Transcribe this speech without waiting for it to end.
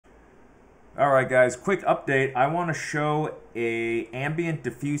Alright guys, quick update. I want to show a Ambient,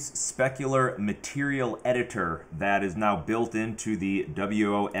 Diffuse, Specular material editor that is now built into the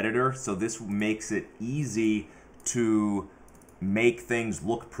WO editor. So this makes it easy to make things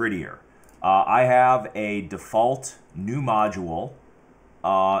look prettier. I have a default new module.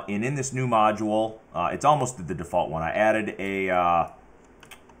 And in this new module, it's almost the default one. I added an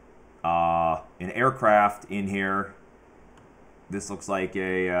aircraft in here. This looks like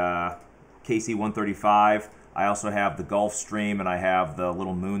a KC-135. I also have the Gulf Stream and I have the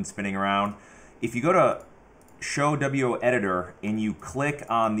little moon spinning around. If you go to Show WO Editor and you click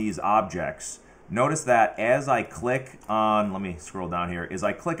on these objects, notice that as I click on, let me scroll down here, as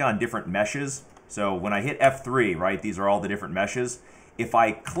I click on different meshes, so when I hit F3, right, these are all the different meshes. If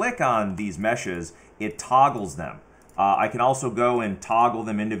I click on these meshes, it toggles them. I can also go and toggle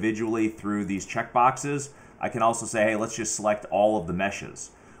them individually through these checkboxes. I can also say, hey, let's just select all of the meshes.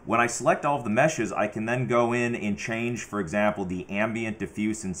 When I select all of the meshes, I can then go in and change, for example, the ambient,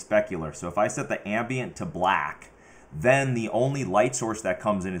 diffuse, and specular. So if I set the ambient to black, then the only light source that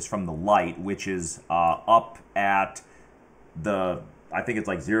comes in is from the light, which is up at the, I think it's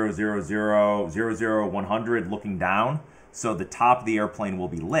like 0, 0, 0, 0, 0, 100 looking down. So the top of the airplane will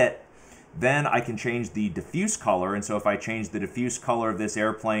be lit. Then I can change the diffuse color, and so if I change the diffuse color of this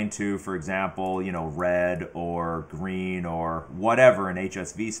airplane to, for example, you know, red or green or whatever in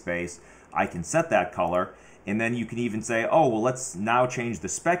HSV space, I can set that color. And then you can even say, oh, well, let's now change the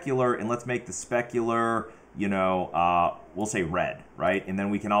specular, and let's make the specular, you know, we'll say red, right? And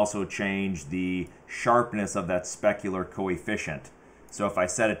then we can also change the sharpness of that specular coefficient. So if I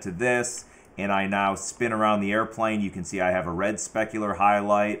set it to this, and I now spin around the airplane, you can see I have a red specular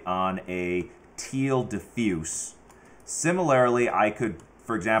highlight on a teal diffuse. Similarly, I could,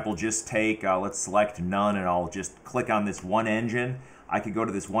 for example, just take, let's select none, and I'll just click on this one engine. I could go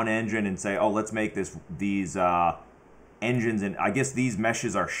to this one engine and say, oh, let's make these engines, and I guess these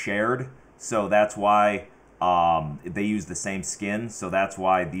meshes are shared, so that's why they use the same skin, so that's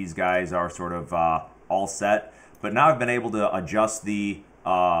why these guys are sort of all set. But now I've been able to adjust the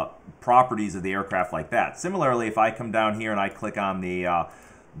properties of the aircraft like that. Similarly, if I come down here and I click on the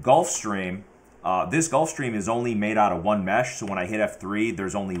Gulf Stream, this Gulf Stream is only made out of one mesh, so when I hit F3,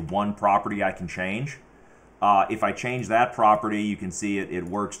 there's only one property I can change. If I change that property, you can see it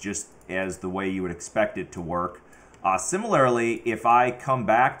works just as the way you would expect it to work. Similarly, if I come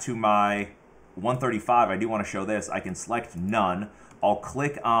back to my 135, I do want to show this, I can select none. I'll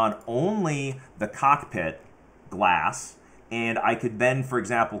click on only the cockpit glass, and I could then, for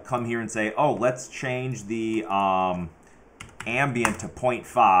example, come here and say, oh, let's change the ambient to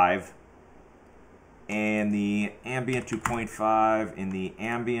 0.5, and the ambient to 0.5, and the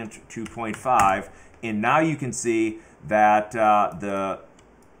ambient to 0.5, and now you can see that the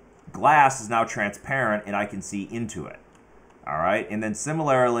glass is now transparent, and I can see into it. All right, and then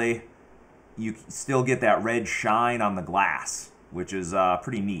similarly, you still get that red shine on the glass, which is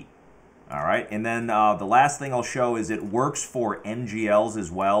pretty neat. All right, and then the last thing I'll show is it works for NGLs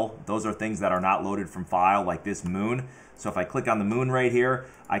as well. Those are things that are not loaded from file, like this moon. So if I click on the moon right here,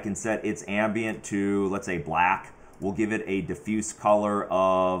 I can set its ambient to, let's say, black. We'll give it a diffuse color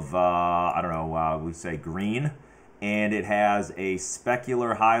of, I don't know, we say green. And it has a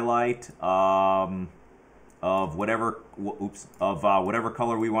specular highlight of whatever, whatever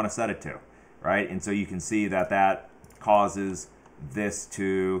color we want to set it to, right? And so you can see that that causes this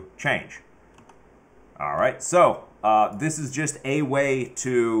to change. All right, so this is just a way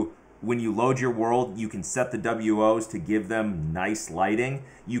to, when you load your world, you can set the WOs to give them nice lighting.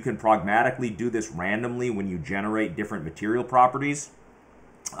 You can pragmatically do this randomly when you generate different material properties.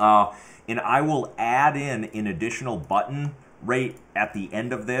 And I will add in an additional button right at the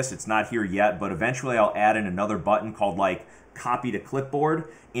end of this. It's not here yet, but eventually I'll add in another button called like copy to clipboard.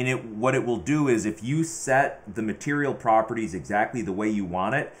 And what it will do is if you set the material properties exactly the way you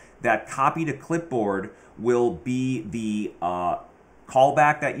want it, that copy to clipboard will be the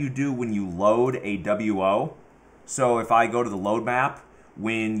callback that you do when you load a WO. So if I go to the load map,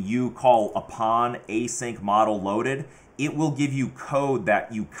 when you call upon async model loaded, it will give you code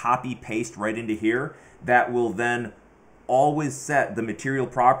that you copy paste right into here that will then always set the material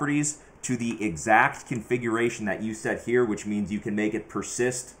properties to the exact configuration that you set here, which means you can make it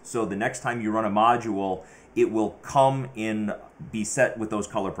persist. So the next time you run a module, it will come in, be set with those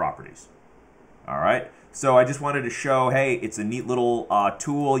color properties. All right. So I just wanted to show, hey, it's a neat little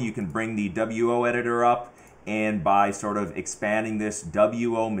tool. You can bring the WO editor up, and by sort of expanding this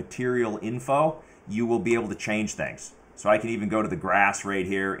WO material info, you will be able to change things. So I can even go to the grass right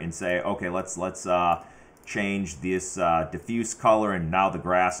here and say, okay, let's change this diffuse color, and now the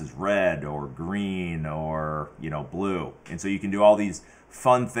grass is red or green or, you know, blue. And so you can do all these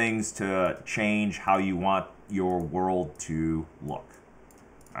fun things to change how you want your world to look.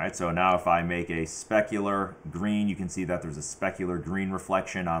 All right, so now if I make a specular green, you can see that there's a specular green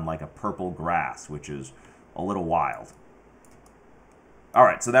reflection on like a purple grass, which is a little wild. All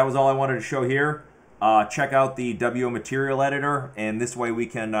right, so that was all I wanted to show here. Check out the WO material editor, and this way we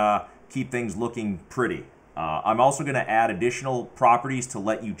can keep things looking pretty. I'm also going to add additional properties to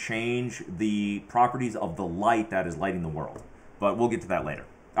let you change the properties of the light that is lighting the world. But we'll get to that later.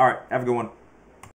 All right, have a good one.